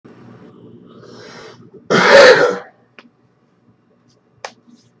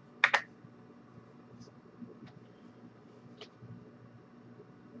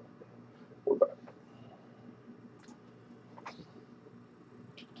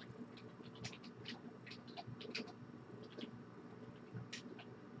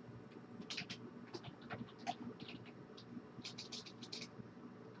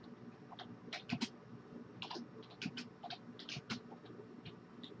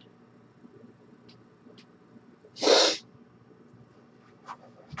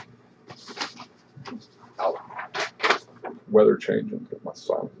weather changing because my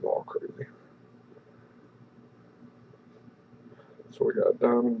sound is all crazy. So we got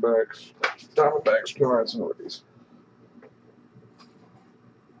Diamondbacks, Giants, and Rays.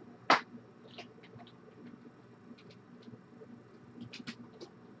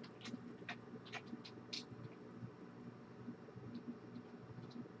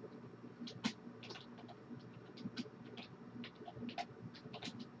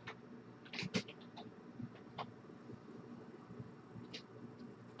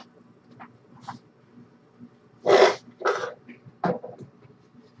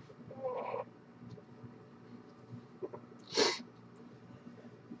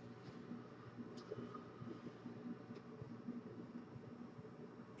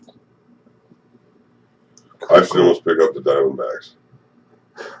 I should almost pick up the Diamondbacks.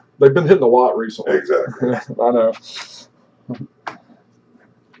 They've been hitting a lot recently. Exactly. I know.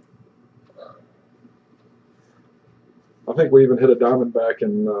 I think we even hit a Diamondback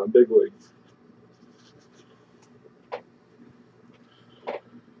in Big League.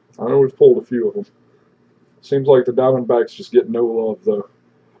 I know we've pulled a few of them. Seems like the Diamondbacks just get no love, though.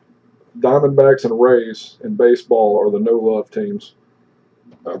 Diamondbacks and Rays in baseball are the no-love teams.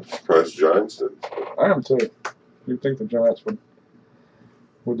 I'm surprised the Giants did. I am, too. You'd think the Giants would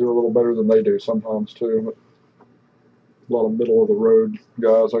do a little better than they do sometimes, too. But a lot of middle-of-the-road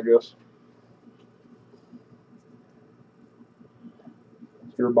guys, I guess.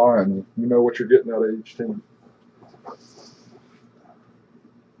 If you're buying, you know what you're getting out of each team.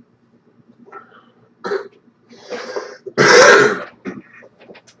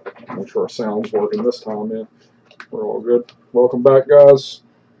 Make sure our sound's working this time, man. We're all good. Welcome back, guys.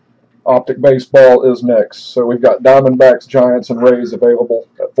 Optic Baseball is next. So we've got Diamondbacks, Giants, and Rays available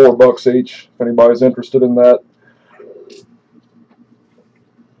at $4 each. If anybody's interested in that.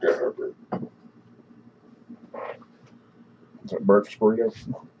 Yeah, Harper. Is that breakfast burrito?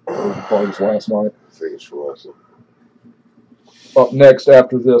 Probably just last night. I think it's for last night. Up next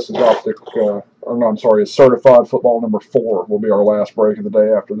after this is Optic, is Certified Football number 4 will be our last break of the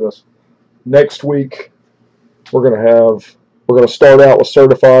day after this. Next week, we're going to start out with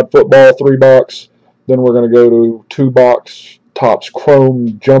Certified Football 3-box. Then we're going to go to 2-box Topps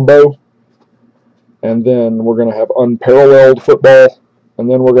Chrome Jumbo. And then we're going to have Unparalleled Football.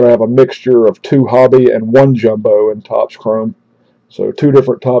 And then we're going to have a mixture of 2 Hobby and 1 Jumbo in Topps Chrome. So 2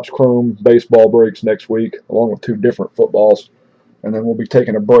 different Topps Chrome baseball breaks next week, along with 2 different footballs. And then we'll be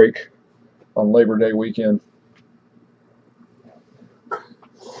taking a break on Labor Day weekend.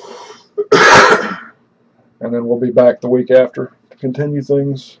 And then we'll be back the week after to continue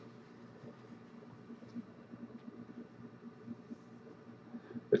things.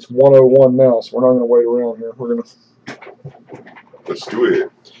 It's 1:01 now, so we're not going to wait around here. Let's do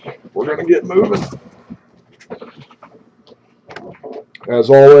it. We're going to get moving.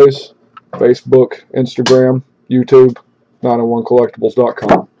 As always, Facebook, Instagram, YouTube,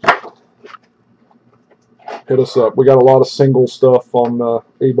 901collectibles.com. Hit us up. We got a lot of single stuff on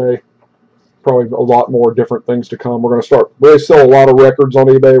eBay. Probably a lot more different things to come. We sell a lot of records on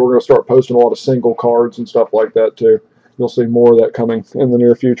eBay. We're going to start posting a lot of single cards and stuff like that too. You'll see more of that coming in the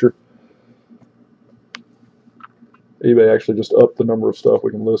near future. eBay actually just upped the number of stuff we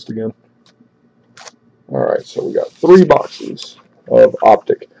can list again. All right, so we got 3 boxes of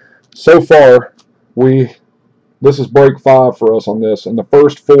Optic. So far, this is break 5 for us on this, and the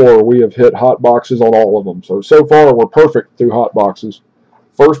first 4 we have hit hot boxes on all of them. So far we're perfect through hot boxes.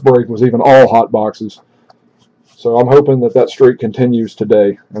 First break was even all hot boxes. So I'm hoping that streak continues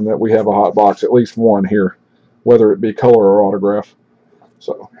today and that we have a hot box, at least one here, whether it be color or autograph.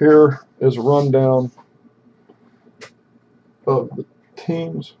 So here is a rundown of the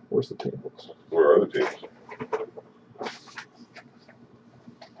teams. Where's the team books? Where are the teams?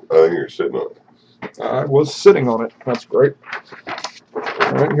 I think you're sitting on it. I was sitting on it. That's great.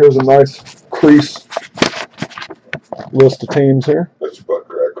 All right, here's a nice crease list of teams here. That's your butt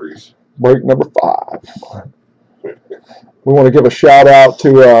crack crease. Break number 5. We want to give a shout out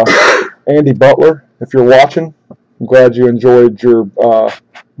to Andy Butler. If you're watching, I'm glad you enjoyed your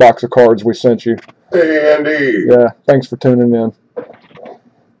box of cards we sent you. Hey, Andy. Yeah, thanks for tuning in.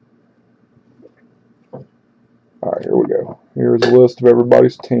 All right, here we go. Here's a list of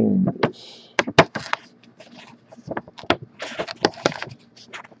everybody's teams.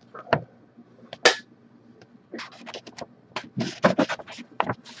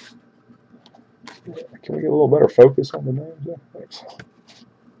 Can we get a little better focus on the names there? Thanks.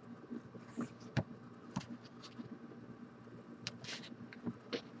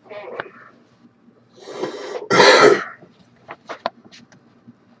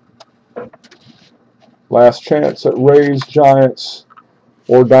 Last chance at Rays, Giants,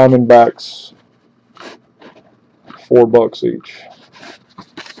 or Diamondbacks. $4 each.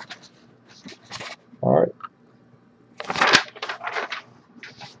 All right.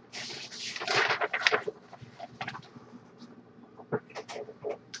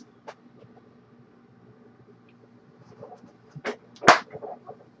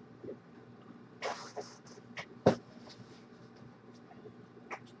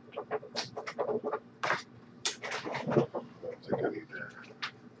 I think I need that.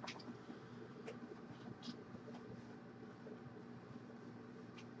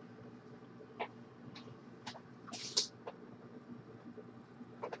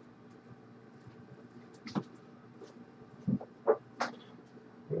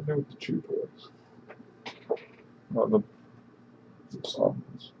 What do I do with the chew toys? The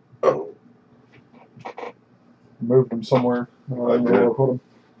songs. Oh, Moved them somewhere. I don't know where I put them.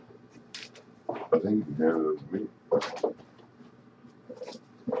 I think you can hand it to me.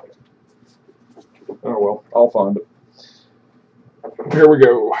 Oh well, I'll find it. Here we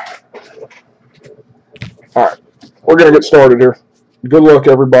go. All right, we're gonna get started here. Good luck,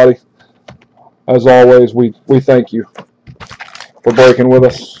 everybody. As always, we thank you for breaking with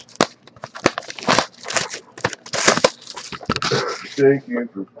us. Thank you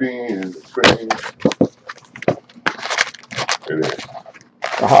for being a friend. It is.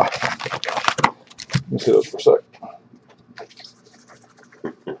 Aha. Let me see this for a sec.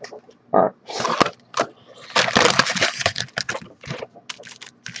 All right.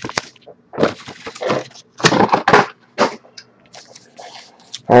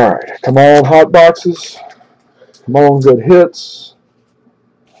 All right. Come on, hot boxes. Come on, good hits.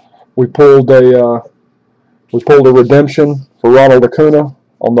 We pulled a redemption for Ronald Acuna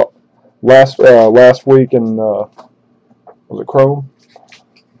on the last week in was it Chrome?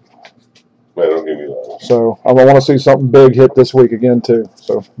 Man, don't give me that. So I want to see something big hit this week again too.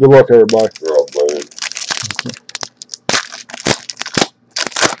 So good luck, everybody. We're all playing.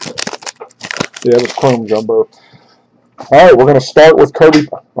 Yeah, it was Chrome Jumbo. All right, we're going to start with Kirby.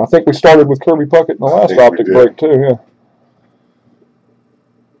 I think we started with Kirby Puckett in the last Optic break too. Yeah.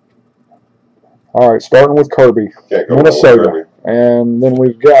 All right, starting with Kirby, Minnesota, and then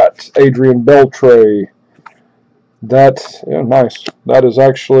we've got Adrian Beltre. Nice. That is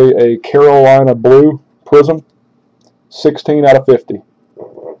actually a Carolina Blue Prism, 16 out of 50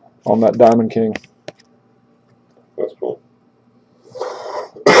 on that Diamond King. That's cool.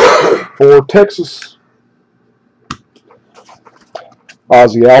 For Texas,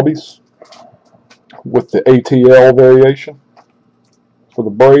 Ozzie Albies with the ATL variation. For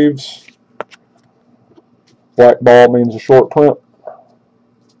the Braves, black ball means a short print,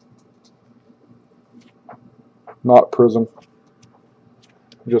 not Prism,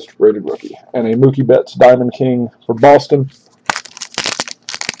 just rated rookie. And a Mookie Betts Diamond King for Boston.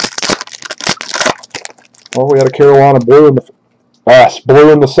 Well, we had a Carolina Blue in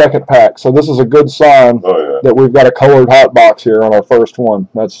the second pack. So this is a good sign that we've got a colored hot box here on our first one.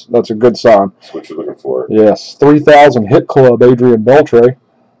 That's a good sign. That's what you're looking for. Yes, 3,000 hit club Adrian Beltre.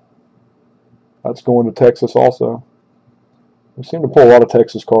 That's going to Texas also. We seem to pull a lot of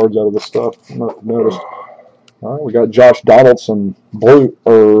Texas cards out of this stuff. I don't know if you've noticed. All right, we got Josh Donaldson blue,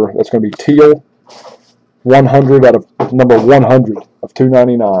 or that's going to be teal. 100 out of number 100 of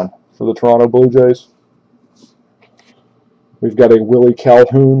 299 for the Toronto Blue Jays. We've got a Willie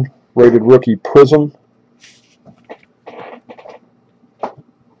Calhoun rated rookie Prism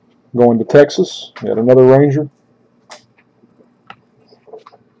going to Texas. We got another Ranger.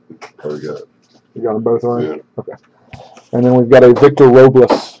 Oh, we got it. You got them both right? Yeah. Okay. And then we've got a Victor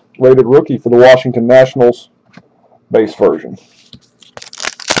Robles rated rookie for the Washington Nationals base version.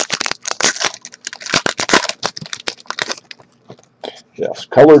 Yes,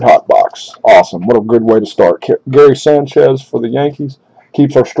 colored hot box. Awesome. What a good way to start. Gary Sanchez for the Yankees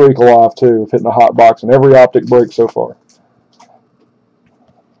keeps our streak alive, too, of hitting a hot box in every Optic break so far.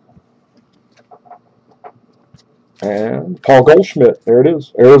 And Paul Goldschmidt. There it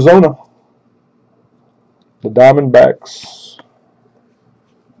is. Arizona. The Diamondbacks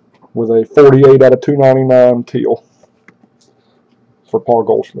with a 48 out of 299 teal for Paul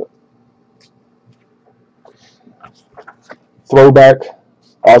Goldschmidt. Throwback,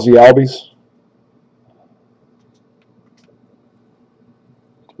 Ozzie Albies.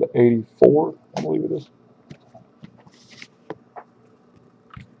 The 84, I believe it is.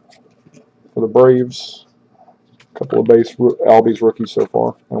 For the Braves, a couple of base Albies rookies so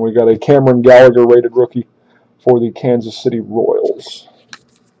far. And we got a Cameron Gallagher rated rookie for the Kansas City Royals.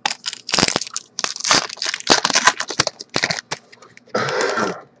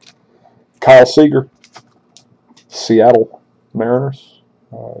 Kyle Seager, Seattle Mariners.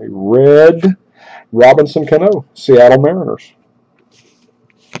 A red Robinson Cano, Seattle Mariners.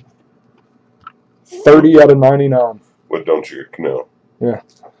 30 out of 99. What don't you know? Yeah,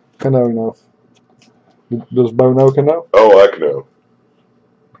 Cano, no. Does Bo know Cano? Oh, I know.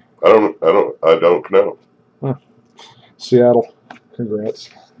 I don't know. Seattle, congrats.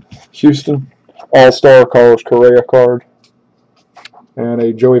 Houston, All-Star Carlos Correa card. And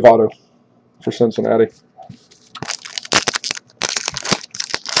a Joey Votto for Cincinnati.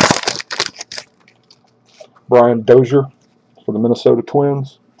 Brian Dozier for the Minnesota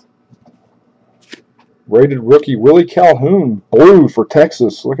Twins. Rated rookie Willie Calhoun, blue for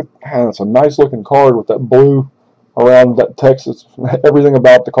Texas. Look at that. That's a nice looking card with that blue around that Texas. Everything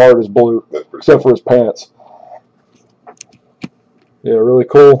about the card is blue, except for his pants. Yeah, really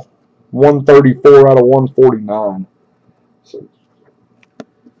cool. 134 out of 149. So,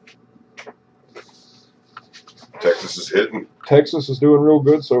 Texas is hitting. Texas is doing real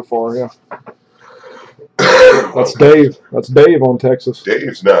good so far, yeah. That's Dave. That's Dave on Texas.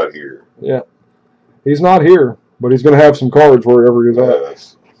 Dave's not here. Yeah. He's not here, but he's going to have some cards wherever he's at.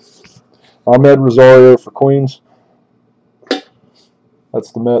 Yes. Ahmed Rosario for Queens.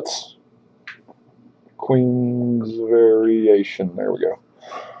 That's the Mets. Queens variation. There we go.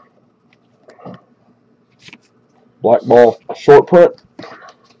 Black ball short print.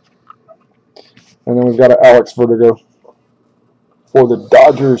 And then we've got an Alex Vertigo for the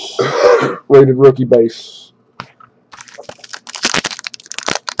Dodgers rated rookie base.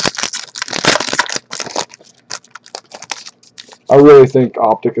 I really think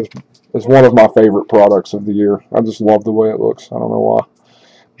Optic is one of my favorite products of the year. I just love the way it looks. I don't know why.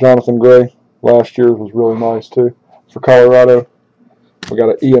 Jonathan Gray last year was really nice too. For Colorado, we got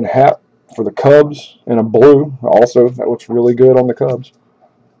an Ian Happ for the Cubs in a blue. Also, that looks really good on the Cubs.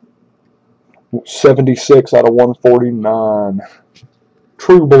 76 out of 149.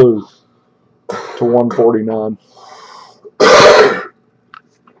 True blue to 149.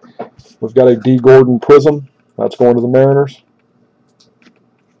 We've got a D. Gordon Prism. That's going to the Mariners.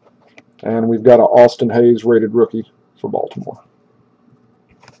 And we've got an Austin Hayes rated rookie for Baltimore.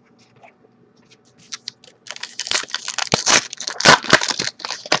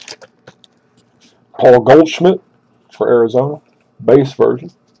 Paul Goldschmidt for Arizona, base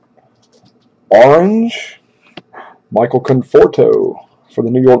version. Orange, Michael Conforto for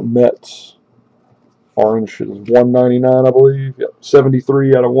the New York Mets. Orange is 199, I believe. Yep,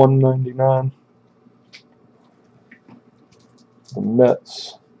 73 out of 199. The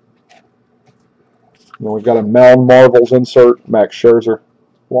Mets. And then we've got a Mound Marvels insert, Max Scherzer,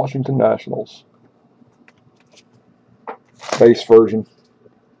 Washington Nationals. Base version.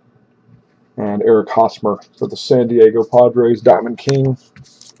 And Eric Hosmer for the San Diego Padres, Diamond King.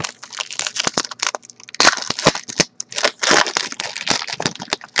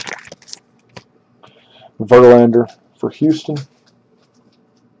 Verlander for Houston.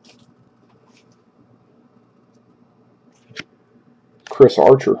 Chris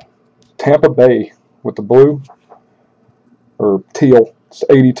Archer, Tampa Bay with the blue, or teal. It's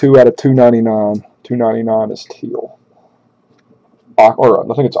 82 out of 299. 299 is teal.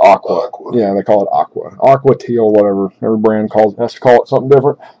 Or I think it's aqua. Yeah, they call it aqua. Aqua, teal, whatever. Every brand has to call it something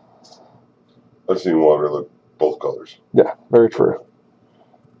different. I've seen water look both colors. Yeah, very true.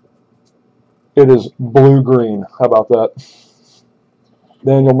 It is blue-green. How about that?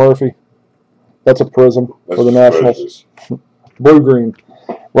 Daniel Murphy. That's a prism for the Nationals. Blue-green.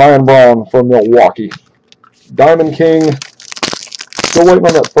 Ryan Braun from Milwaukee. Diamond King. Still waiting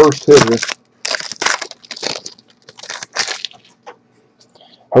on that first hit here.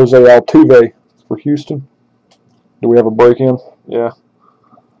 Jose Altuve for Houston. Do we have a break-in? Yeah.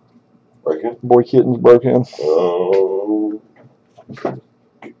 Break-in? Boy Kitten's broke in. Oh.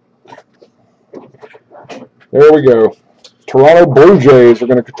 There we go. Toronto Blue Jays are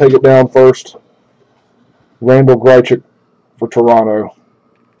going to take it down first. Randall Grichuk for Toronto.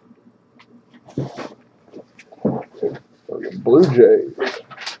 Blue Jays.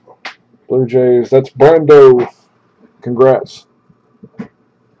 Blue Jays. That's Brando. Congrats.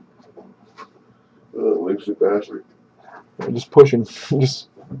 Lazy bastard. Just pushing. Just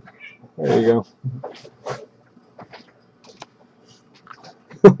there you go.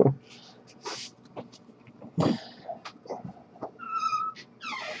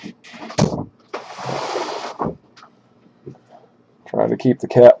 Trying to keep the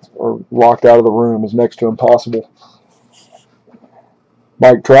cat locked out of the room is next to impossible.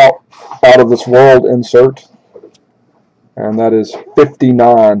 Mike Trout, out of this world insert. And that is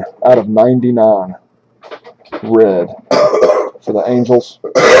 59 out of 99. Red for the Angels.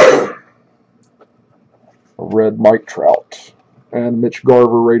 A red Mike Trout. And Mitch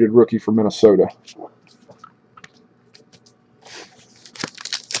Garver, rated rookie for Minnesota.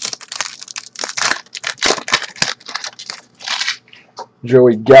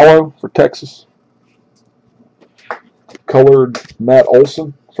 Joey Gallo for Texas. Colored Matt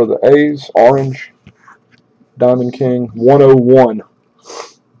Olson for the A's. Orange. Diamond King. 101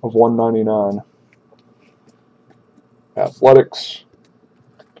 of 199. Athletics.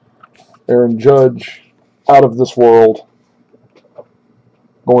 Aaron Judge. Out of this world.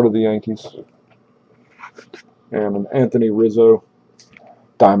 Going to the Yankees. And an Anthony Rizzo.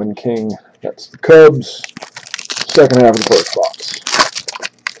 Diamond King. That's the Cubs. Second half of the first box.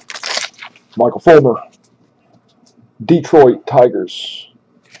 Michael Fulmer. Detroit Tigers.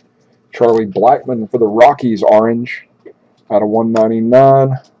 Charlie Blackmon for the Rockies, orange, out of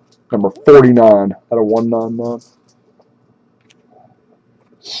 199. Number 49 out of 199.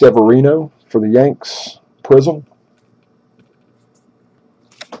 Severino for the Yanks, prism.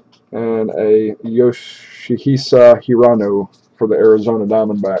 And a Yoshihisa Hirano for the Arizona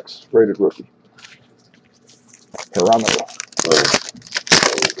Diamondbacks, rated rookie. Hirano.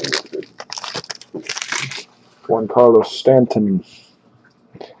 Juan Carlos Stanton,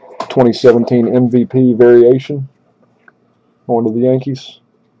 2017 MVP variation, going to the Yankees.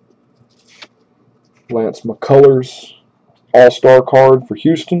 Lance McCullers, All-Star card for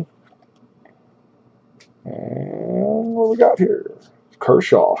Houston. And what we got here?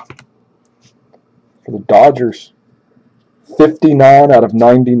 Kershaw for the Dodgers. 59 out of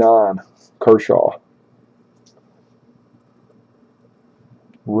 99. Kershaw.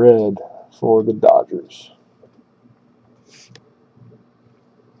 Red for the Dodgers.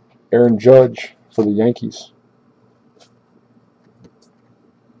 Aaron Judge for the Yankees.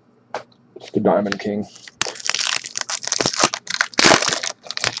 It's the Diamond King.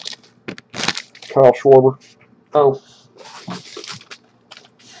 Kyle Schwarber. Oh.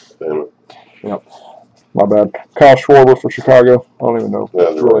 Damn it. Yep. My bad. Kyle Schwarber for Chicago. I don't even know if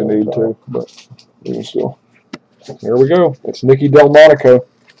I really need to, but even still. Here we go. It's Nicky Delmonico.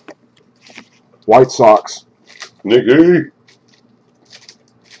 White Sox. Nicky!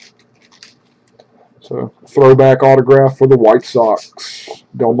 So, throwback autograph for the White Sox.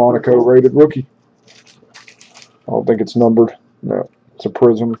 Delmonico, rated rookie. I don't think it's numbered. No, it's a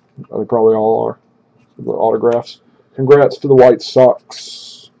prism. They probably all are. The autographs. Congrats to the White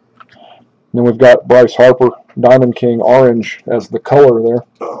Sox. And then we've got Bryce Harper, Diamond King, orange as the color there.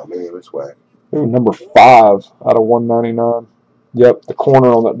 Oh, man, that's whack. Ooh, number 5 out of 199. Yep, the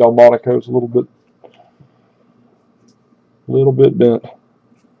corner on that Delmonico is a little bit bent.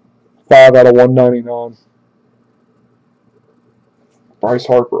 5 out of 199. Bryce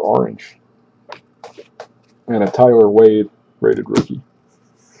Harper, orange. And a Tyler Wade, rated rookie.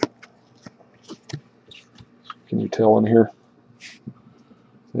 Can you tell in here?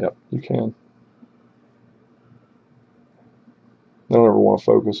 Yep, you can. I don't ever want to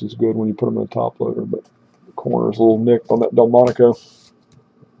focus as good when you put them in a top loader, but the corner's a little nicked on that Delmonico.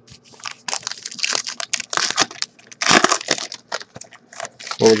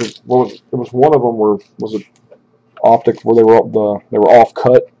 It was one of them where was it Optic where they were off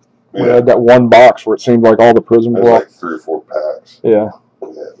cut. Yeah. We had that one box where it seemed like all the prisms were like 3 or 4 packs. Yeah.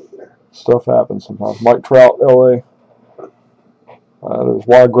 Stuff happens sometimes. Mike Trout, LA. That is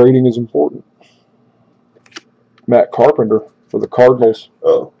why grading is important. Matt Carpenter for the Cardinals.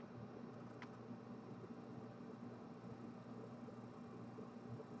 Oh.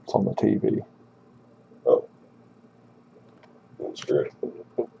 It's on the TV. Oh. That's great.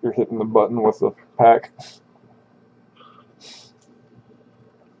 You're hitting the button with the pack.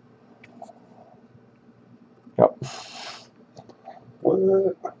 Yep.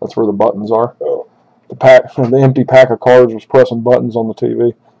 What? That's where the buttons are. Oh. The empty pack of cards was pressing buttons on the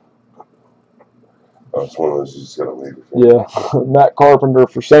TV. Oh, it's one of those you just gotta leave it for. Yeah. Matt Carpenter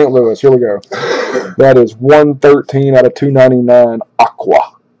for St. Louis. Here we go. That is 113 out of 299.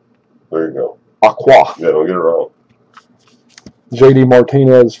 Aqua. There you go. Aqua. Yeah, don't get it wrong. JD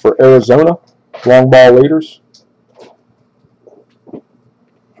Martinez for Arizona. Long ball leaders.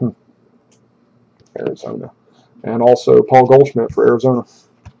 Arizona. And also Paul Goldschmidt for Arizona.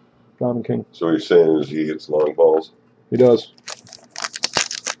 Diamond King. So what you're saying is he hits long balls? He does.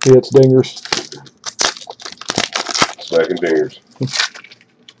 He hits dingers. Smacking dingers.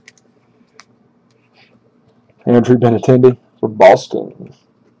 Andrew Benintendi for Boston.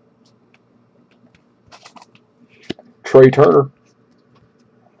 Trey Turner.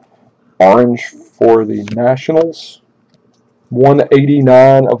 Orange for the Nationals.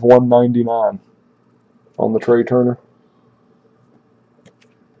 189 of 199 on the Trey Turner.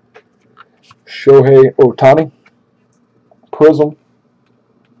 Shohei Ohtani Prism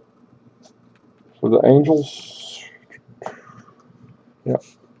for the Angels. Yep.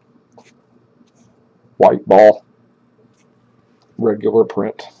 White ball. Regular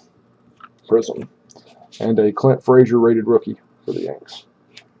print. Prism. And a Clint Frazier rated rookie for the Yanks.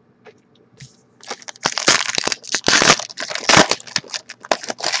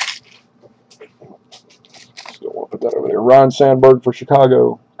 Still want to put that over there. Ryan Sandberg for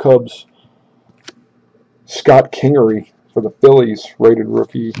Chicago Cubs. Scott Kingery for the Phillies rated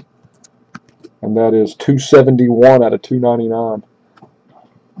rookie. And that is 271 out of 299.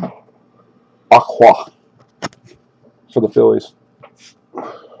 Aqua for the Phillies. I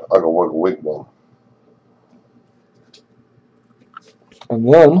got one Wigwam.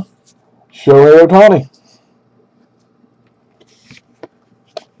 And then Shohei Ohtani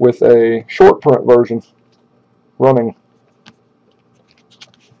with a short print version running.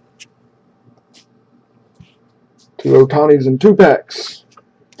 2 Ohtanis in 2 packs.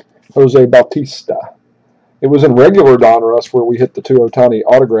 Jose Bautista. It was in regular Donruss where we hit the 2 Ohtani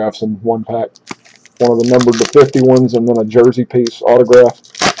autographs in 1 pack. One of the numbered to 50 ones and then a jersey piece autograph.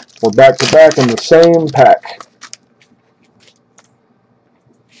 We're back to back in the same pack.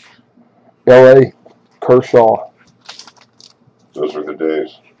 LA Kershaw. Those were the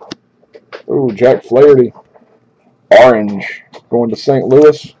days. Ooh, Jack Flaherty. Orange. Going to St.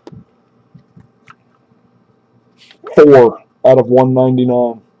 Louis. 4 out of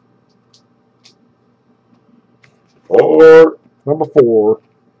 199. Or Number 4.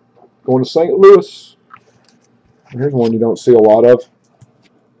 Going to St. Louis. Here's one you don't see a lot of.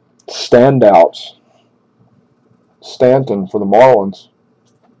 Standouts. Stanton for the Marlins.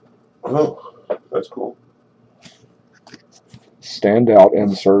 oh, that's cool. Standout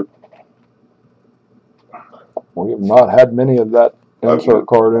insert. We have not had many of that insert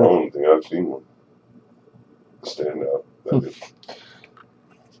card I in. don't think I've seen one. Stand out.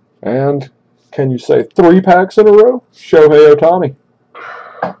 And can you say 3 packs in a row? Shohei Ohtani.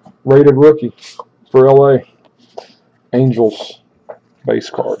 Rated rookie for LA. Angels base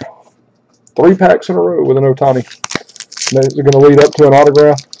card. 3 packs in a row with an Ohtani. Is it going to lead up to an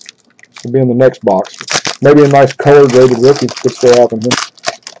autograph? It'll be in the next box. Maybe a nice colored rated rookie could still happen here.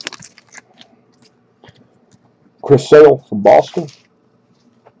 Chris Sale from Boston.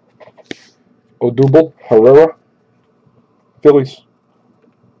 Odubel Herrera. Phillies.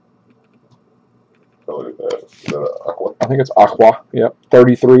 I look at that. Is that an Aqua? I think it's Aqua. Yep.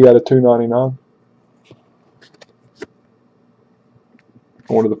 33 out of 299.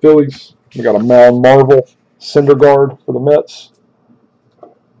 Going to the Phillies. We got a Mound Marvel Syndergaard for the Mets.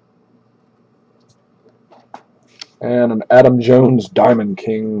 And an Adam Jones Diamond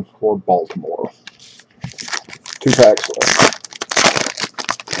King for Baltimore. 2 packs left.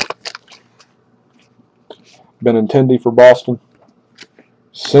 Benintendi for Boston.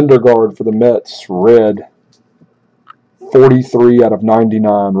 Syndergaard for the Mets. Red. 43 out of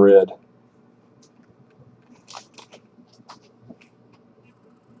 99 red.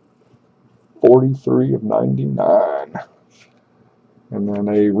 .43 of 99. And then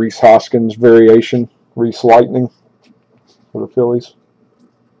a Rhys Hoskins variation. Rhys Lightning for the Phillies.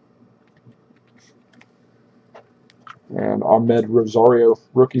 And Ahmed Rosario,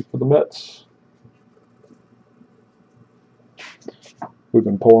 rookie for the Mets. We've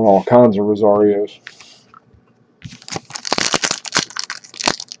been pulling all kinds of Rosarios.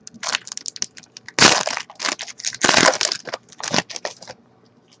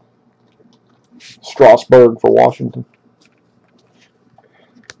 Strasburg for Washington.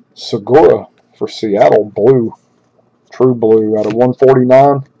 Segura for Seattle, blue. True blue out of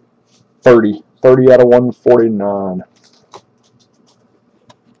 149. 30. 30 out of 149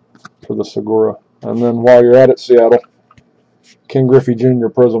 for the Segura. And then while you're at it, Seattle, Ken Griffey Jr.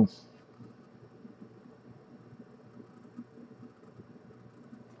 Prism.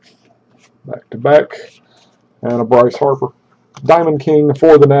 Back to back. And a Bryce Harper. Diamond King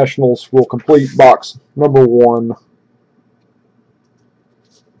for the Nationals will complete box number 1.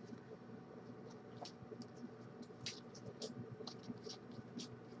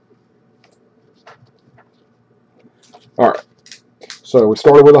 Alright. So we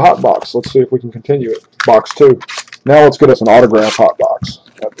started with a hot box. Let's see if we can continue it. Box 2. Now let's get us an autograph hot box.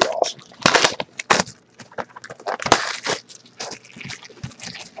 That'd be awesome.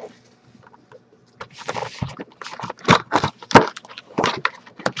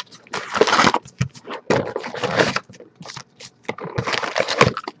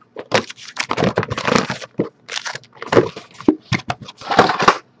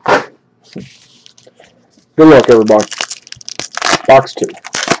 Good luck, everybody. Box 2.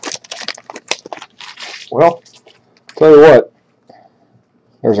 Well, tell you what,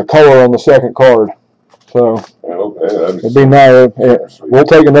 there's a color on the second card. So it'd be nice. We'll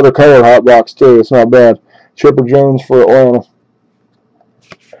take another color hot box too. It's not bad. Chipper Jones for Atlanta.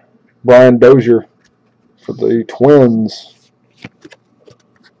 Brian Dozier for the Twins.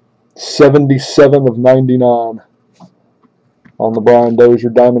 77 of 99 on the Brian Dozier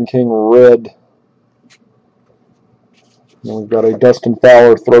Diamond King red. Then we've got a Dustin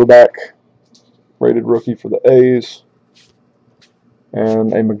Fowler throwback rated rookie for the A's.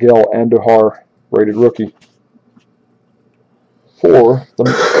 And a Miguel Andujar rated rookie for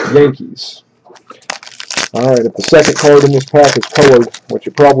the Yankees. All right, if the second card in this pack is colored, which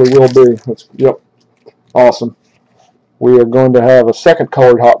it probably will be, yep, awesome. We are going to have a second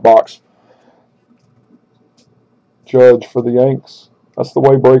colored hot box. Judge for the Yanks. That's the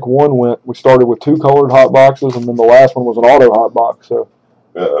way break one went. We started with 2 colored hot boxes, and then the last one was an auto hot box. So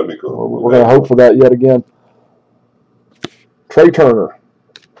yeah, that'd be cool. We're going to hope for that yet again. Trey Turner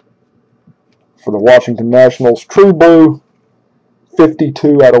for the Washington Nationals. True Blue,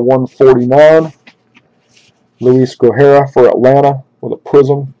 52 out of 149. Luis Guerrera for Atlanta with a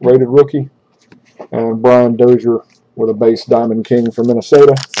Prism rated rookie. And Brian Dozier with a base Diamond King for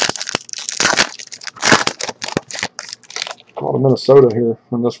Minnesota. A lot of Minnesota here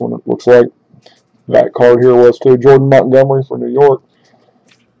in this one, it looks like. That card here was too. Jordan Montgomery for New York.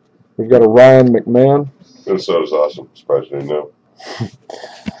 We've got a Ryan McMahon. Minnesota's awesome. Surprised you didn't know.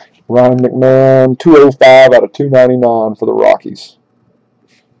 Ryan McMahon, 205 out of 299 for the Rockies.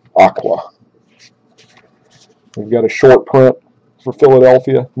 Aqua. We've got a short print for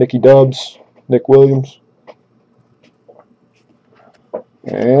Philadelphia. Nicky Dubs, Nick Williams.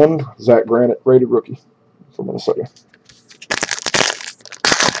 And Zach Granite, rated rookie for Minnesota.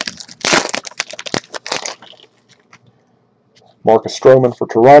 Marcus Stroman for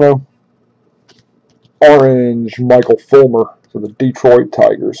Toronto. Orange Michael Fulmer for the Detroit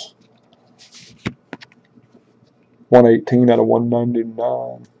Tigers. 118 out of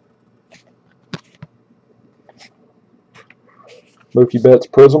 199. Mookie Betts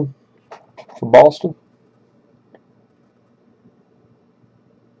Prism for Boston.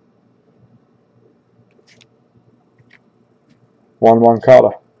 Juan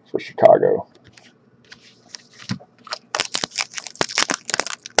Moncada for Chicago.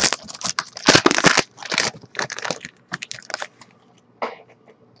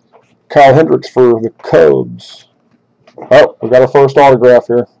 Kyle Hendricks for the Cubs. Oh, we got our first autograph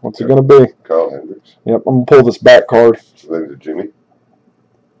here. What's it going to be? Kyle Hendricks. Yep, I'm going to pull this back card. Related to Jimmy?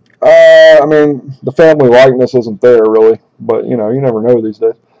 I mean, the family likeness isn't there, really. But, you know, you never know these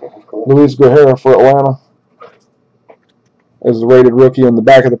days. Cool. Luis Guerrera for Atlanta is the rated rookie in the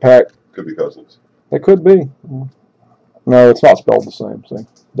back of the pack. Could be cousins. They could be. No, it's not spelled the same. So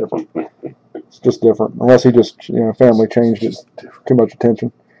different. It's just different. Unless he just, family changed it. Too much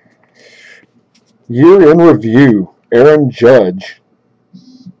attention. Year in review. Aaron Judge.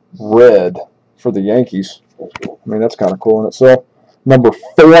 Red for the Yankees. That's cool. I mean, that's kind of cool in itself. Number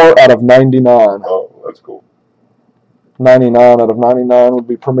 4 out of 99. Oh, that's cool. 99 out of 99 would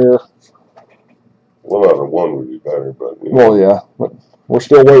be premier. 1 out of 1 would be better, but... Well, yeah, but we're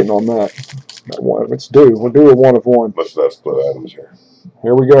still waiting on that. It's due. We're due at 1 of 1. Much of that split items here.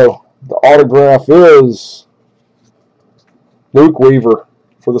 Here we go. The autograph is Luke Weaver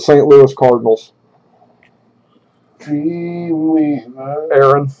for the St. Louis Cardinals. Aaron,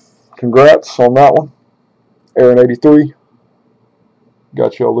 congrats on that one. Aaron 83.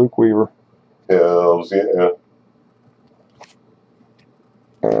 Got you a Luke Weaver. Hells yeah.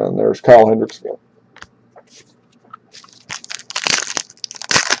 And there's Kyle Hendricks again.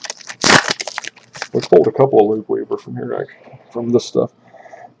 We pulled a couple of Luke Weaver from here, actually, from this stuff.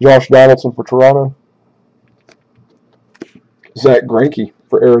 Josh Donaldson for Toronto. Zach Greinke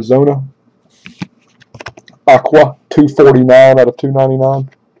for Arizona. Aqua, 249 out of 299.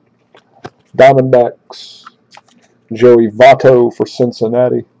 Diamondbacks. Joey Votto for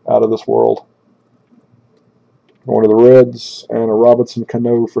Cincinnati, out of this world. One of the Reds, and a Robinson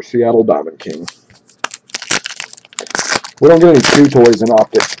Cano for Seattle Diamond King. We don't get any chew toys in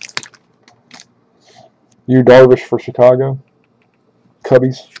Optic. Yu Darvish for Chicago.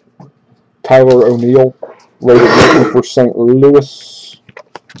 Cubbies. Tyler O'Neill, rated rookie for St. Louis.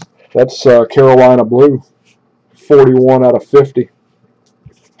 That's Carolina Blue. 41 out of 50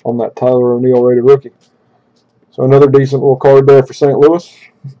 on that Tyler O'Neill rated rookie. So another decent little card there for St. Louis.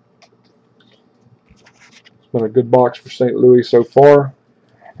 It's been a good box for St. Louis so far.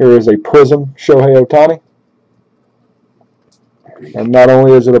 Here is a Prism Shohei Ohtani. And not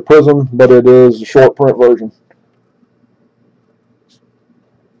only is it a Prism, but it is a short print version.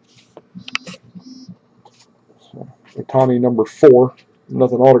 Otani number 4.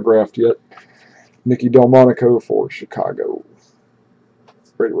 Nothing autographed yet. Nicky Delmonico for Chicago.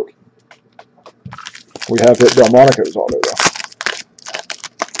 Great rookie. We have hit Delmonico's auto, though.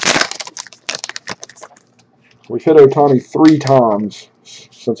 We've hit Otani 3 times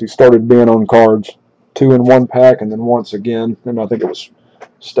since he started being on cards. 2 in one pack and then once again. And I think it was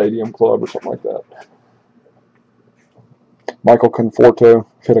Stadium Club or something like that. Michael Conforto.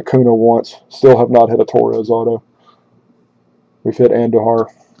 Hit Acuna once. Still have not hit a Torres auto. We've hit Andujar.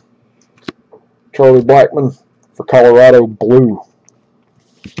 Charlie Blackmon for Colorado Blue.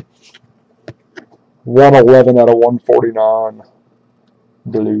 111 out of 149.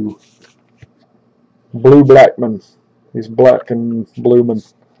 Blue. Blue Blackmon. He's black and blooming.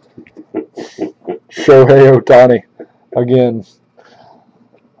 Shohei Otani. Again.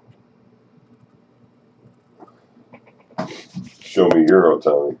 Show me your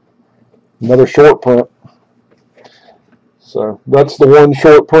Otani. Another short print. So that's the one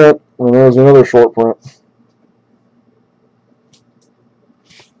short print, and there's another short print.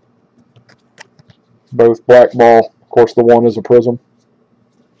 Both black ball. Of course, the one is a prism.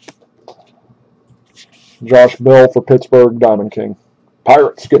 Josh Bell for Pittsburgh, Diamond King.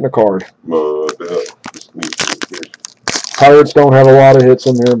 Pirates getting a card. Pirates don't have a lot of hits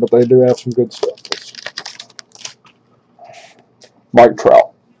in here, but they do have some good stuff. Mike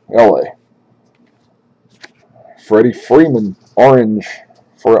Trout, LA. Freddie Freeman, orange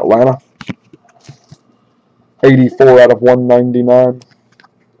for Atlanta. 84 out of 199.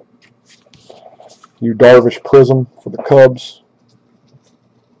 Yu Darvish Prism for the Cubs.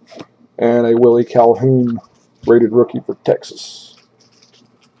 And a Willie Calhoun rated rookie for Texas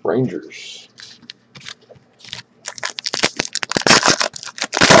Rangers.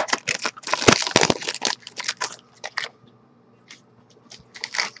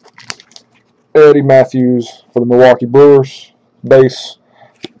 Eddie Matthews for the Milwaukee Brewers. Base.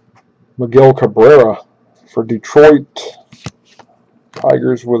 Miguel Cabrera for Detroit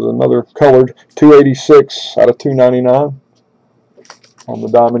Tigers with another colored. 286 out of 299 on the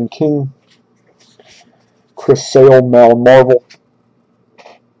Diamond King. Chris Sale, Mal Marvel.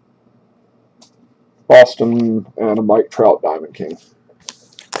 Boston and a Mike Trout Diamond King.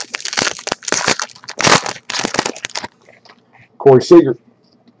 Corey Seager,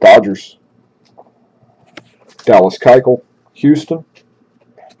 Dodgers. Dallas Keuchel, Houston.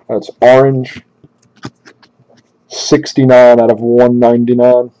 That's orange. 69 out of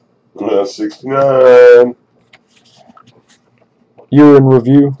 199. 69. Year in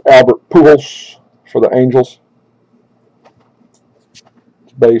review, Albert Pujols for the Angels.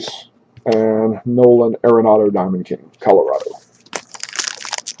 Base. And Nolan Arenado Diamond King, Colorado.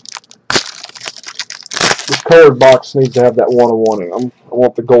 This colored box needs to have that 101 in them. I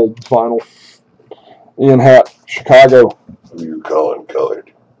want the gold vinyl. Ian Hatt, Chicago. Who you calling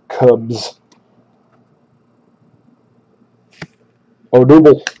colored? Cubs.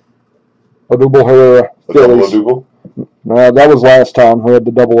 Odubel Herrera, Phillies. Double? No, that was last time we had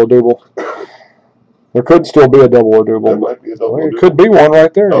the double Odubel. There could still be a double Odubel. That might be a double. It could be one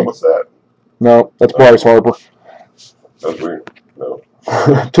right there. Oh, what's that? No, that's Bryce Harper. That's weird. No.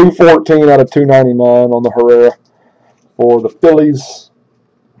 214 out of 299 on the Herrera for the Phillies.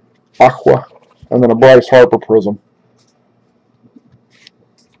 Aqua. And then a Bryce Harper Prism.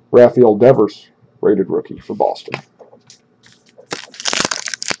 Rafael Devers, rated rookie for Boston.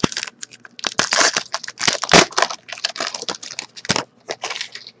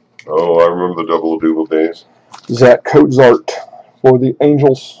 Oh, I remember the double days. Zach Cozart for the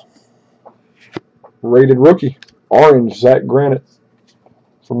Angels. Rated rookie. Orange, Zach Granite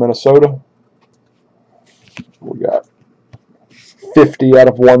for Minnesota. We got 50 out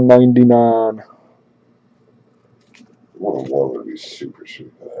of 199. 101 would be super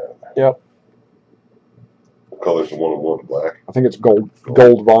sweet for that. Yep. What color's the 101? Black? I think it's gold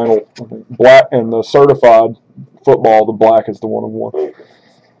vinyl. I think black, and the certified football, the black is the 101. Okay.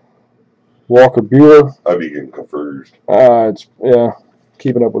 Walker Buehler. I'd be getting confused.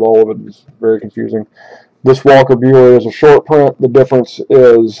 Keeping up with all of it is very confusing. This Walker Buehler is a short print. The difference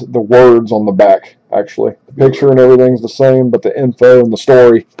is the words on the back, actually. The picture and everything's the same, but the info and the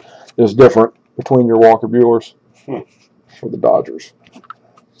story is different between your Walker Buehlers for the Dodgers.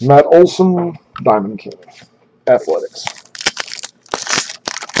 Matt Olson, Diamond King, Athletics.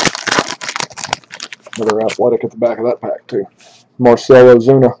 Another Athletic at the back of that pack, too. Marcell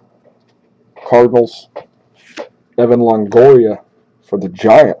Ozuna, Cardinals. Evan Longoria for the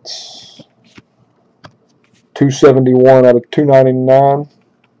Giants. 271 out of 299.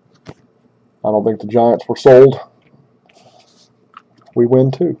 I don't think the Giants were sold. We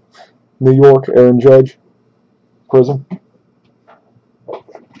win, too. New York, Aaron Judge. Prism.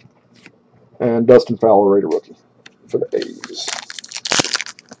 And Dustin Fowler, rated rookie for the A's.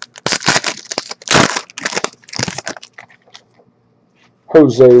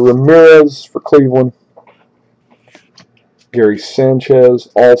 Jose Ramirez for Cleveland. Gary Sanchez,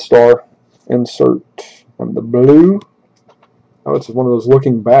 All-Star insert on the blue. Oh, it's one of those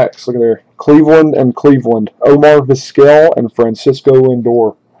looking backs. Look at there. Cleveland and Cleveland. Omar Vizquel and Francisco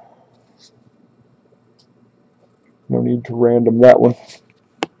Lindor. No need to random that one.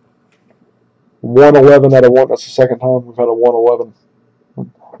 111 out of 1. That's the second time we've had a 111.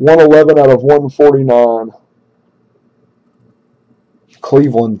 111 out of 149.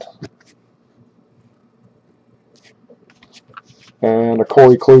 Cleveland. And a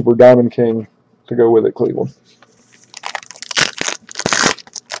Corey Kluber Diamond King to go with it, Cleveland.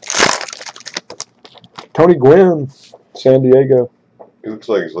 Tony Gwynn, San Diego. He looks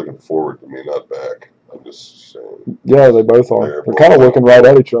like he's looking forward to me, not back. I'm just saying. Yeah, they both are. They're kind of looking right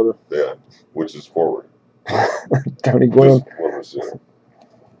at each other. Yeah, which is forward. Tony Gwynn.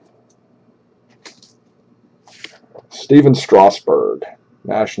 Steven Strasburg,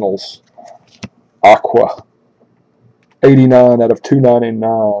 Nationals. Aqua. 89 out of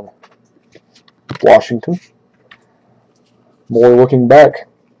 299. Washington. More looking back.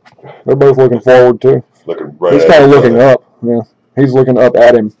 They're both looking forward, too. Looking right He's kind of looking up. Yeah, he's looking up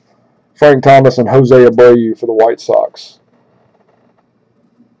at him. Frank Thomas and Jose Abreu for the White Sox.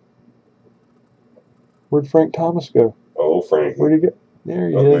 Where'd Frank Thomas go? Oh, Frank. Where'd he go? There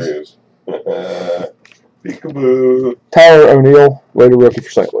he is. Peekaboo. Tyler O'Neill, rated rookie for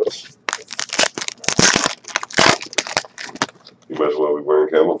St. Louis. You might as well be wearing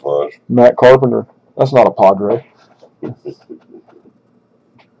camouflage. Matt Carpenter. That's not a Padre.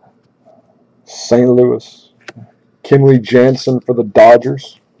 St. Louis. Kenley Jansen for the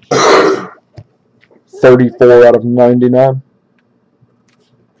Dodgers. 34 out of 99.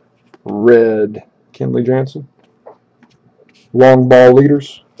 Red. Kenley Jansen. Long ball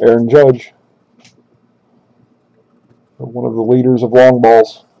leaders. Aaron Judge. One of the leaders of long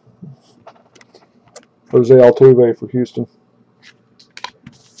balls. Jose Altuve for Houston.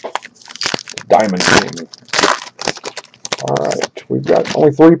 Diamond King. Alright, we've got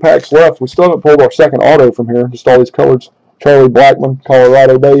only 3 packs left. We still haven't pulled our second auto from here. Just all these colors. Charlie Blackmon,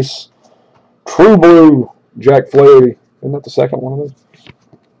 Colorado base. True Blue, Jack Flaherty. Isn't that the second one of those?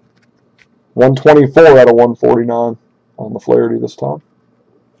 124 out of 149 on the Flaherty this time.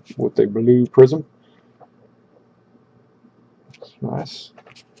 With a blue prism. Nice.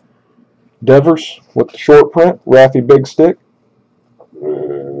 Devers with the short print. Raffy Big Stick.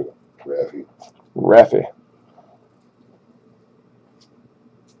 Raffy.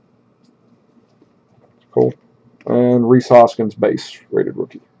 Cool. And Rhys Hoskins base rated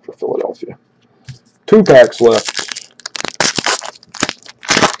rookie for Philadelphia. 2 packs left.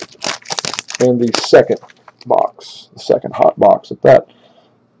 And the second box. The second hot box at that.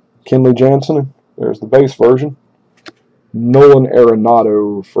 Kenley Jansen. There's the base version. Nolan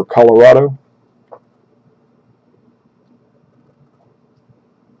Arenado for Colorado.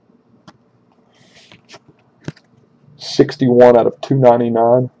 $61 out of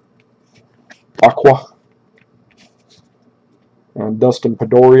 $299. Aqua. And Dustin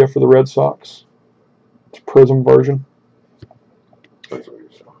Pedroia for the Red Sox. It's Prism version.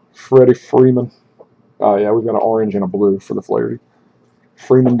 Freddie Freeman. Oh, yeah, we've got an orange and a blue for the Flaherty.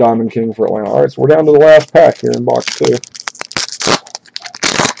 Freeman Diamond King for Atlanta. All right, so we're down to the last pack here in box 2.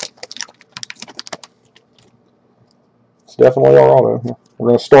 It's definitely our auto. We're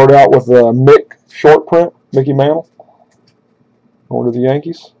going to start out with the Mick short print, Mickey Mantle. Over to the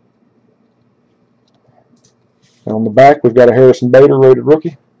Yankees. And on the back, we've got a Harrison Bader rated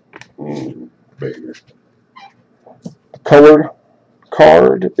rookie. Bader. The colored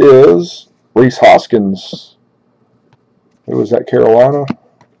card is Rhys Hoskins. Who was that, Carolina?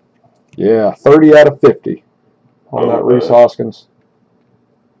 Yeah, 30 out of 50 on that Rhys Hoskins.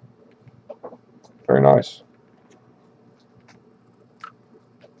 Very nice.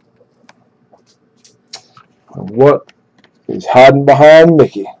 And what is hiding behind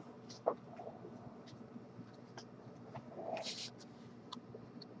Mickey?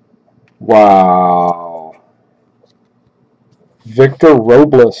 Wow. Victor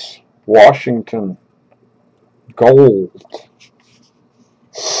Robles, Washington. Gold.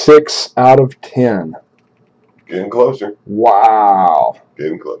 6 out of 10. Getting closer. Wow.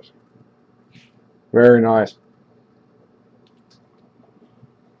 Getting closer. Very nice.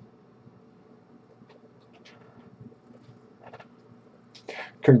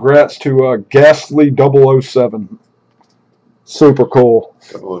 Congrats to Ghastly 007. Super cool.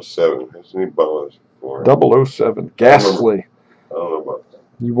 007. Hasn't he buzz? for. 007. Ghastly. I don't know about that.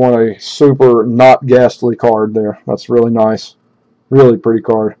 You want a super not ghastly card there. That's really nice. Really pretty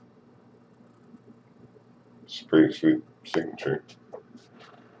card. It's a pretty sweet signature.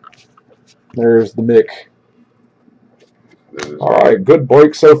 There's the Mick. All Right. right, good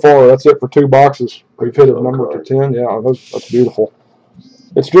break so far. That's it for 2 boxes. We've hit a number to 10. Yeah, that's beautiful.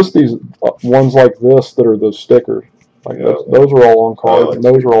 It's just these ones like this that are the stickers. Like Yeah, those are all on card, like and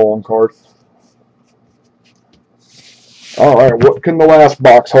those are all on card. All right, what can the last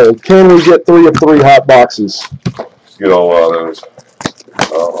box hold? Can we get 3 of 3 hot boxes? Get all those.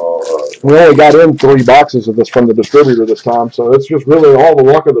 We only got in 3 boxes of this from the distributor this time, so it's just really all the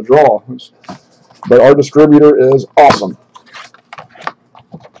luck of the draw. But our distributor is awesome.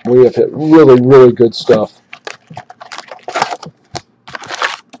 We have hit really, really good stuff.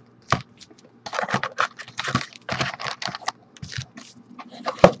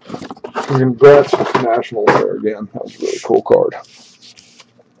 Congrats to National there again. That was a really cool card.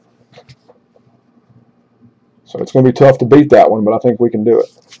 So it's going to be tough to beat that one, but I think we can do it.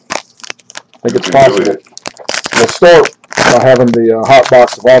 I think it's possible. We'll start by having the hot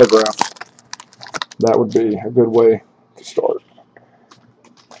box of autographs. That would be a good way to start.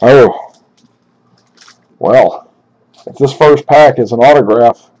 Oh, well, if this first pack is an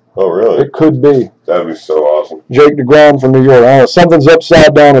autograph, oh, really? It could be. That'd be so awesome. Jake DeGrom from New York. I don't know, something's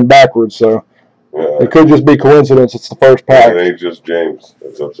upside down and backwards, so yeah. It could just be coincidence. It's the first pack. It ain't just James.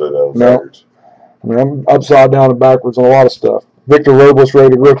 It's upside down and No. backwards. I mean, I'm upside down and backwards on a lot of stuff. Victor Robles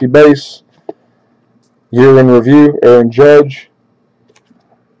rated rookie base. Year in review, Aaron Judge.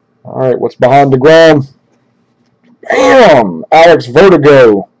 All right, what's behind DeGrom? Bam! Alex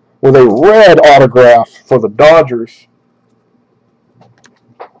Vertigo with a red autograph for the Dodgers.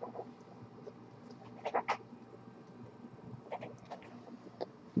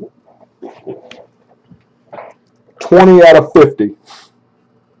 $20 out of $50.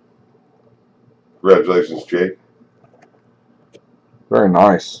 Congratulations, Jake. Very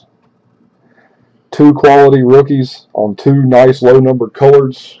nice. 2 quality rookies on 2 nice low-numbered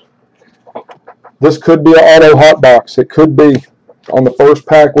colors. This could be an auto hot box. It could be. On the first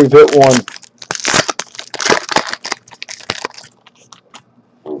pack, we've hit one.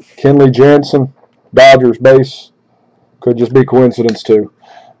 Kenley Jansen, Dodgers base. Could just be coincidence, too.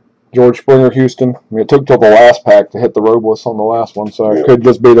 George Springer, Houston. I mean, it took till the last pack to hit the Robles on the last one, so it could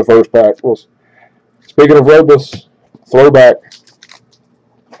just be the first pack. Well, speaking of Robles, throwback.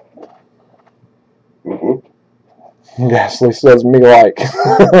 Ghastly says me like.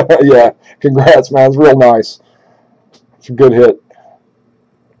 Yeah, congrats, man. It's real nice. It's a good hit.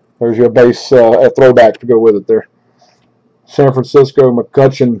 There's your base a throwback to go with it there. San Francisco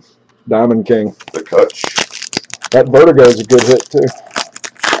McCutcheon, Diamond King. The Cutch. That Vertigo is a good hit, too.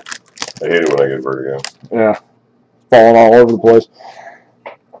 I hate it when I get vertigo. Yeah. Falling all over the place.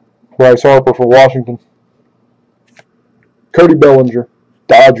 Bryce Harper for Washington. Cody Bellinger,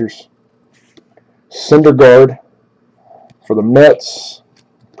 Dodgers. Syndergaard for the Mets.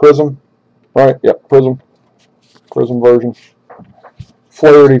 Prism. Right? Yep, Prism. Prism version.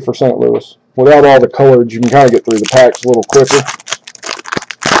 Flaherty for St. Louis. Without all the colors, you can kind of get through the packs a little quicker.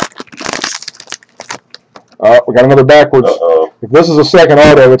 We got another backwards. Uh-oh. If this is a second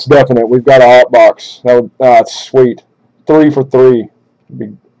auto, it's definite. We've got a hot box. That's sweet. 3 for 3.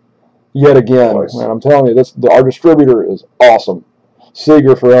 Yet again. Nice. Man, I'm telling you, our distributor is awesome.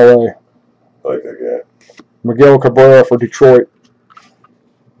 Seager for LA. I like that guy. Miguel Cabrera for Detroit.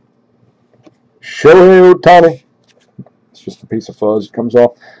 Shohei Ohtani. It's just a piece of fuzz. It comes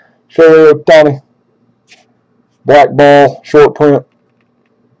off. Shohei Ohtani. Black ball, short print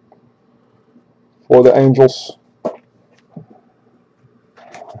for the Angels.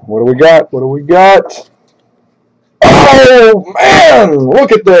 What do we got? What do we got? Oh, man!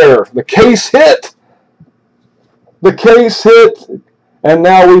 Look at there. The case hit. The case hit. And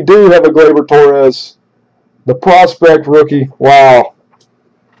now we do have a Gleyber Torres. The prospect rookie. Wow.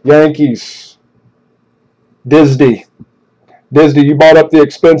 Yankees. Disney, you bought up the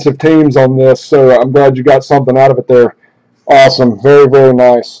expensive teams on this, so I'm glad you got something out of it there. Awesome. Very, very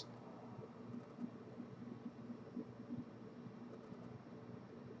nice.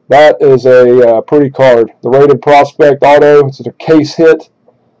 That is a pretty card. The rated prospect auto. It's a case hit,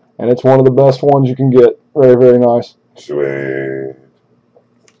 and it's one of the best ones you can get. Very, very nice. Sweet.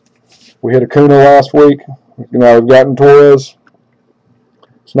 We hit Acuna last week. Now we've gotten Torres.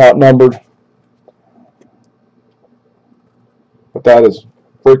 It's not numbered. But that is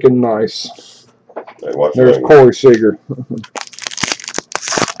freaking nice. Hey, watch There's that. Corey Seager.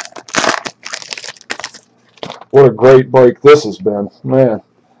 What a great break this has been. Man.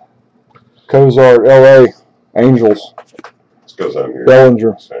 Cozart, LA, Angels. This goes on here.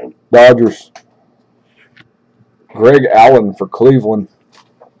 Bellinger, Same. Dodgers. Greg Allen for Cleveland.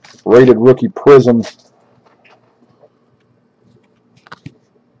 Rated rookie Prism.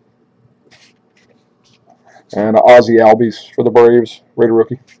 And Ozzie Albies for the Braves. Rated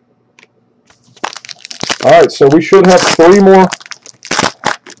rookie. Alright, so we should have 3 more.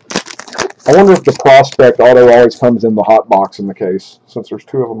 I wonder if the prospect auto always comes in the hot box in the case, since there's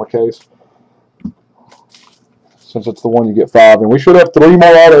 2 of them a case. Since it's the one you get 5. And we should have 3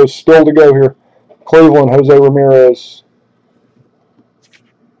 more autos still to go here. Cleveland, Jose Ramirez.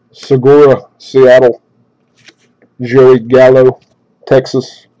 Segura, Seattle. Joey Gallo,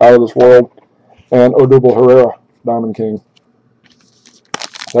 Texas, out of this world. And Odubel Herrera, Diamond King.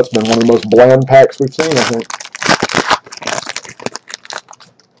 That's been one of the most bland packs we've seen, I think.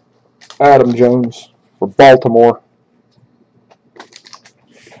 Adam Jones for Baltimore.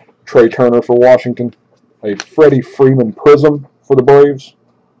 Trey Turner for Washington. A Freddie Freeman Prism for the Braves.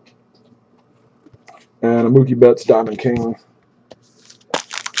 And a Mookie Betts Diamond King.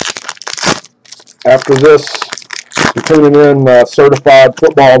 After this, you're tuning in. Certified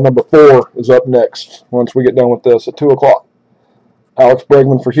Football number 4 is up next once we get done with this at 2 o'clock. Alex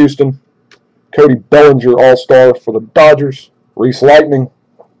Bregman for Houston. Cody Bellinger All-Star for the Dodgers. Reese Lightning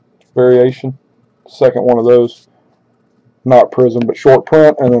variation. Second one of those. Not Prism, but short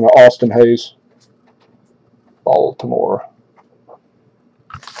print. And then Austin Hayes, Baltimore.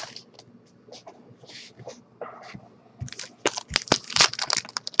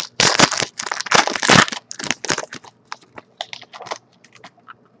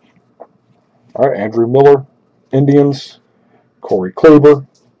 All right, Andrew Miller, Indians. Corey Kluber,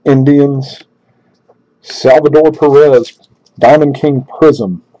 Indians. Salvador Perez, Diamond King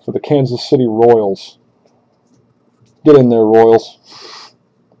Prism for the Kansas City Royals. Get in there, Royals.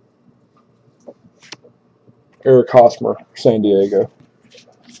 Eric Hosmer, San Diego.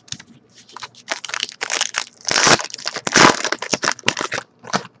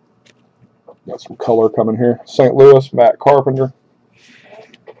 Got some color coming here. St. Louis, Matt Carpenter.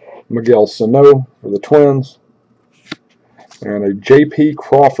 Miguel Sano for the Twins. And a J.P.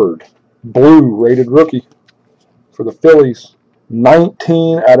 Crawford, blue rated rookie for the Phillies.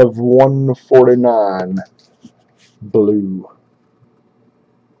 19 out of 149. Blue.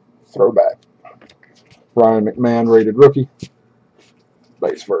 Throwback. Ryan McMahon rated rookie.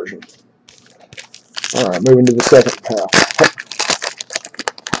 Base version. Alright, moving to the second half.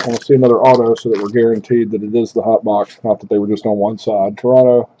 I want to see another auto so that we're guaranteed that it is the hot box, not that they were just on one side.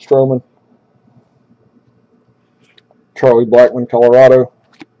 Toronto, Stroman. Charlie Blackmon, Colorado.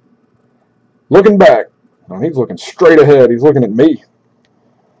 Looking back. Now, he's looking straight ahead. He's looking at me.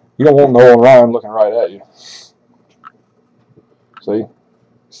 You don't want Nolan Ryan looking right at you. See?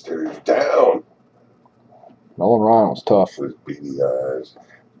 Stares down. Nolan Ryan was tough. With beady eyes.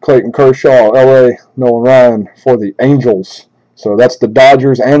 Clayton Kershaw, LA. Nolan Ryan for the Angels. So that's the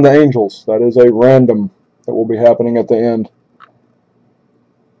Dodgers and the Angels. That is a random that will be happening at the end.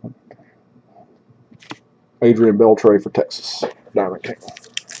 Adrian Beltre for Texas. Diamond King.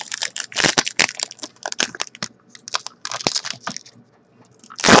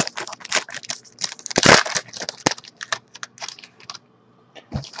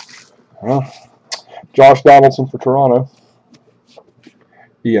 Well, Josh Donaldson for Toronto.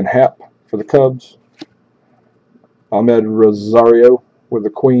 Ian Happ for the Cubs. Ahmed Rosario with the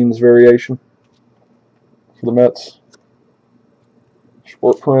Queens variation for the Mets.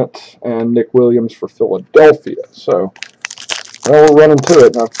 Short print. And Nick Williams for Philadelphia. So, well, we're running to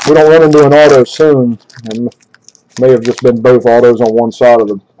it. Now, if we don't run into an auto soon, and may have just been both autos on one side of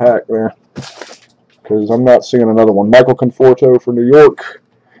the pack there, because I'm not seeing another one. Michael Conforto for New York.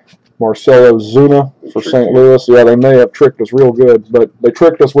 Marcelo Zuna for St. Louis. Yeah, they may have tricked us real good, but they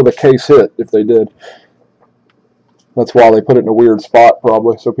tricked us with a case hit if they did. That's why they put it in a weird spot,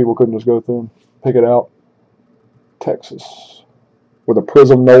 probably, so people couldn't just go through and pick it out. Texas with a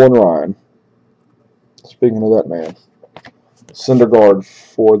Prism Nolan Ryan. Speaking of that man. Syndergaard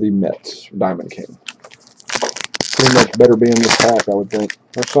for the Mets. Diamond King. Pretty much better be in this pack, I would think.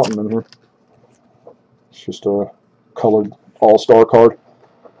 There's something in here. It's just a colored all-star card.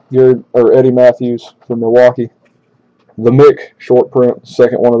 Eddie Matthews for Milwaukee. The Mick, short print,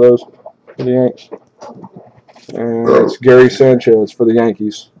 second one of those for the Yanks. And it's Gary Sanchez for the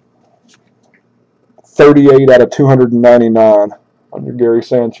Yankees. 38 out of 299 on your Gary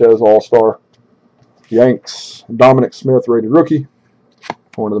Sanchez All-Star. Yanks. Dominic Smith, rated rookie.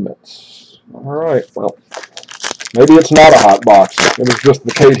 One of the Mets. All right, well, maybe it's not a hot box. It was just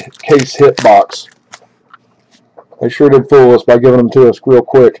the case hit box. They sure did fool us by giving them to us real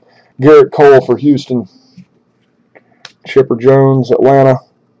quick. Garrett Cole for Houston. Chipper Jones, Atlanta.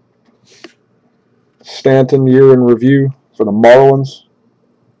 Stanton, year in review for the Marlins.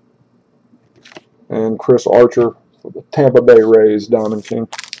 And Chris Archer for the Tampa Bay Rays, Diamond King.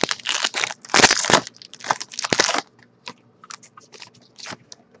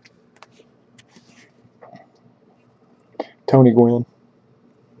 Tony Gwynn,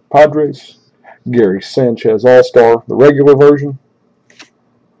 Padres. Gary Sanchez, All-Star, the regular version.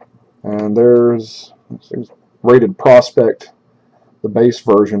 And there's rated prospect, the base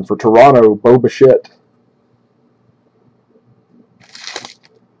version for Toronto, Bo Bichette.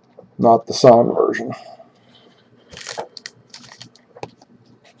 Not the signed version.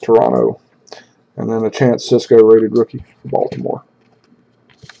 Toronto. And then a Chance Cisco rated rookie for Baltimore.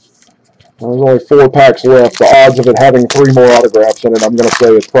 There's only 4 packs left. The odds of it having 3 more autographs in it, I'm going to say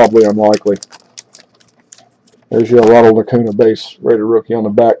it's probably unlikely. There's your Ronald Acuna base rated rookie on the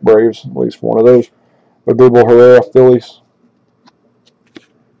back, Braves. At least one of those. Odubel Herrera, Phillies.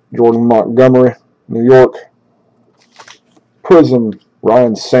 Jordan Montgomery, New York. Prism,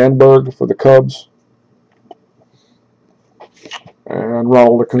 Ryan Sandberg for the Cubs. And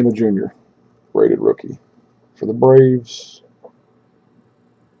Ronald Acuna Jr., rated rookie for the Braves.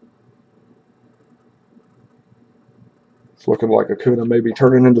 It's looking like Acuna may be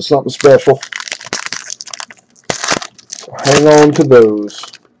turning into something special. So hang on to those.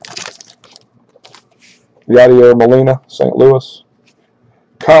 Yadier Molina, St. Louis.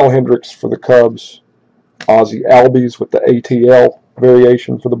 Kyle Hendricks for the Cubs. Ozzie Albies with the ATL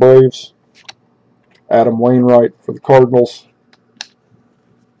variation for the Braves. Adam Wainwright for the Cardinals.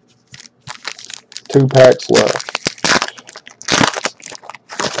 2 packs left.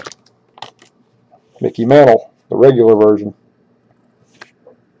 Mickey Mantle, the regular version.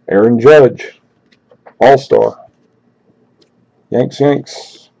 Aaron Judge, All-Star.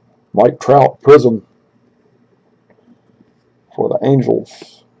 Yanks. Mike Trout, Prism for the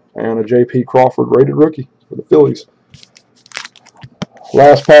Angels. And a J.P. Crawford rated rookie for the Phillies.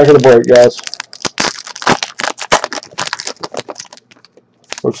 Last pack of the break, guys.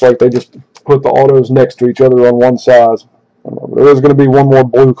 Looks like they just put the autos next to each other on one side. There is going to be one more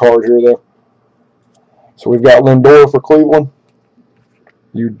blue card here, though. So we've got Lindor for Cleveland.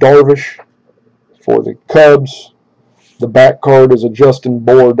 Yu Darvish for the Cubs. The back card is a Justin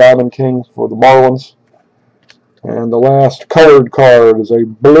Bour Diamond King for the Marlins. And the last colored card is a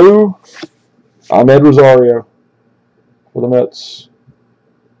blue Ahmed Rosario for the Mets.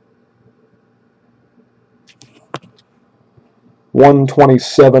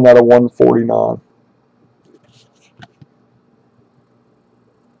 127 out of 149.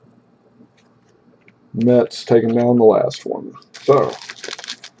 Mets taking down the last one. So,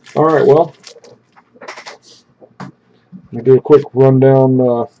 all right, well, let me do a quick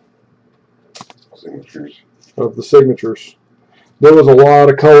rundown Signatures. of the signatures. There was a lot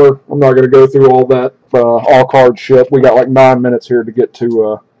of color. I'm not going to go through all that all card shit. We got like 9 minutes here to get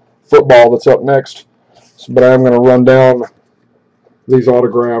to football that's up next. So, but I am going to run down these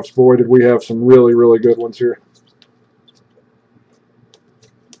autographs. Boy, did we have some really, really good ones here.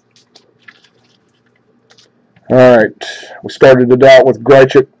 All right, we started it out with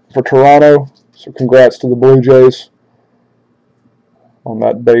Grichuk for Toronto. So congrats to the Blue Jays on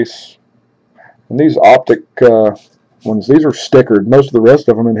that base. And these Optic ones, these are stickered. Most of the rest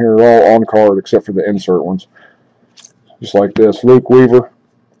of them in here are all on card except for the insert ones. Just like this. Luke Weaver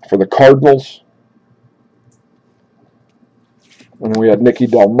for the Cardinals. And then we had Nicky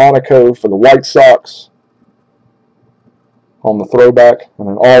Delmonico for the White Sox on the throwback. And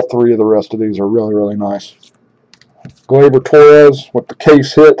then all 3 of the rest of these are really, really nice. Gleyber Torres with the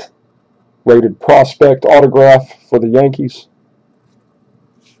case hit. Rated prospect autograph for the Yankees.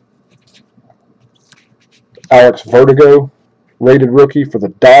 Alex Vertigo, rated rookie for the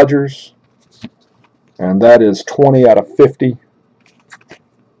Dodgers. And that is 20 out of 50.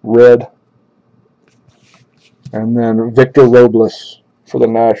 Red. And then Victor Robles for the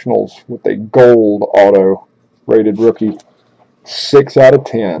Nationals with a gold auto, rated rookie. 6 out of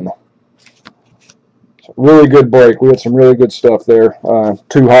 10. So really good break. We had some really good stuff there.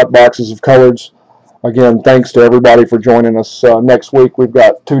 2 hot boxes of colors. Again, thanks to everybody for joining us. Next week, we've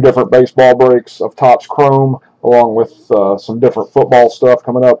got 2 different baseball breaks of Topps Chrome, along with some different football stuff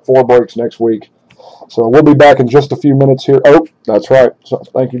coming up. 4 breaks next week. So we'll be back in just a few minutes here. Oh, that's right. So,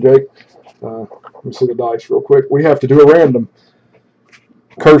 thank you, Jake. Let me see the dice real quick. We have to do a random.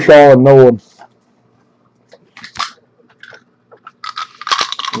 Kershaw and Nolan.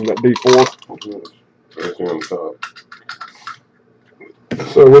 We got D4. On top.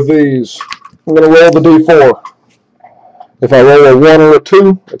 So with these, I'm going to roll the D4. If I roll a 1 or a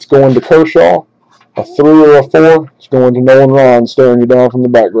 2, it's going to Kershaw. A 3 or a 4, it's going to Nolan Ron staring you down from the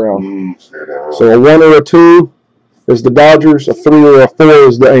background. So a 1 or a 2 is the Dodgers. A 3 or a 4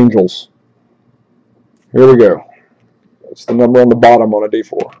 is the Angels. Here we go. That's the number on the bottom on a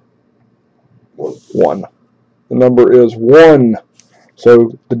D4. 1. The number is 1.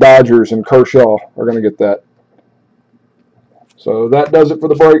 So the Dodgers and Kershaw are going to get that. So that does it for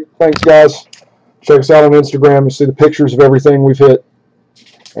the break. Thanks, guys. Check us out on Instagram to see the pictures of everything we've hit.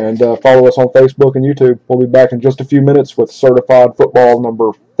 And follow us on Facebook and YouTube. We'll be back in just a few minutes with Certified Football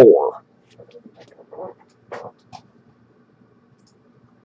number 4.